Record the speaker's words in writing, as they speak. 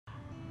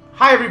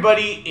Hi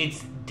everybody,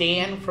 it's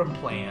Dan from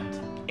Plant,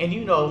 and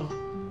you know,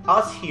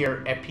 us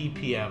here at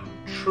PPM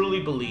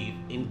truly believe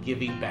in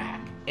giving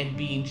back and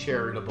being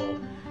charitable.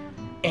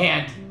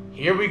 And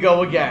here we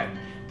go again.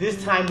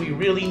 This time we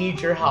really need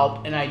your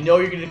help, and I know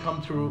you're going to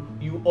come through,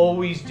 you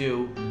always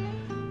do.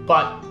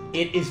 But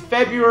it is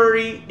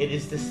February, it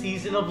is the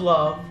season of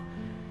love,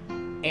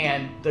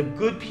 and the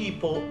good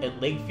people at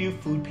Lakeview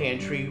Food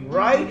Pantry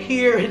right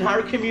here in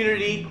our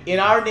community, in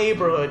our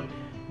neighborhood,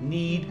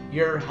 need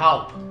your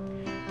help.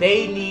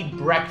 They need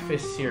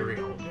breakfast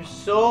cereal. There's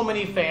so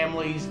many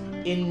families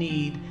in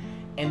need,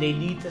 and they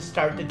need to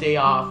start the day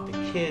off,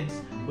 the kids,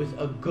 with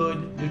a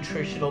good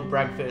nutritional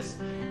breakfast,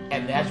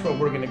 and that's where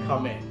we're going to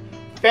come in.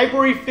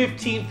 February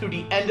 15th through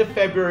the end of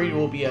February, there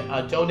will be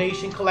a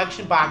donation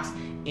collection box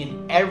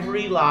in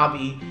every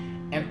lobby,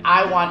 and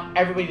I want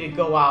everybody to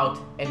go out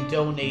and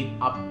donate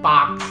a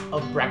box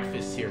of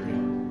breakfast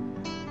cereal.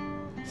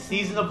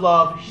 Season of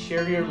love,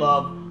 share your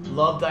love,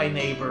 love thy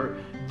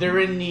neighbor.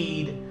 They're in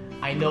need.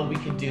 I know we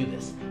can do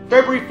this.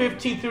 February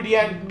 15th through the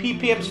end,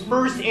 PPM's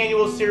first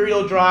annual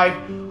cereal drive.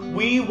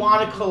 We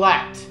want to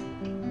collect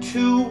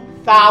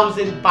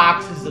 2,000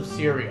 boxes of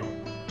cereal.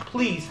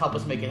 Please help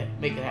us make it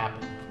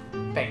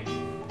happen. Thanks.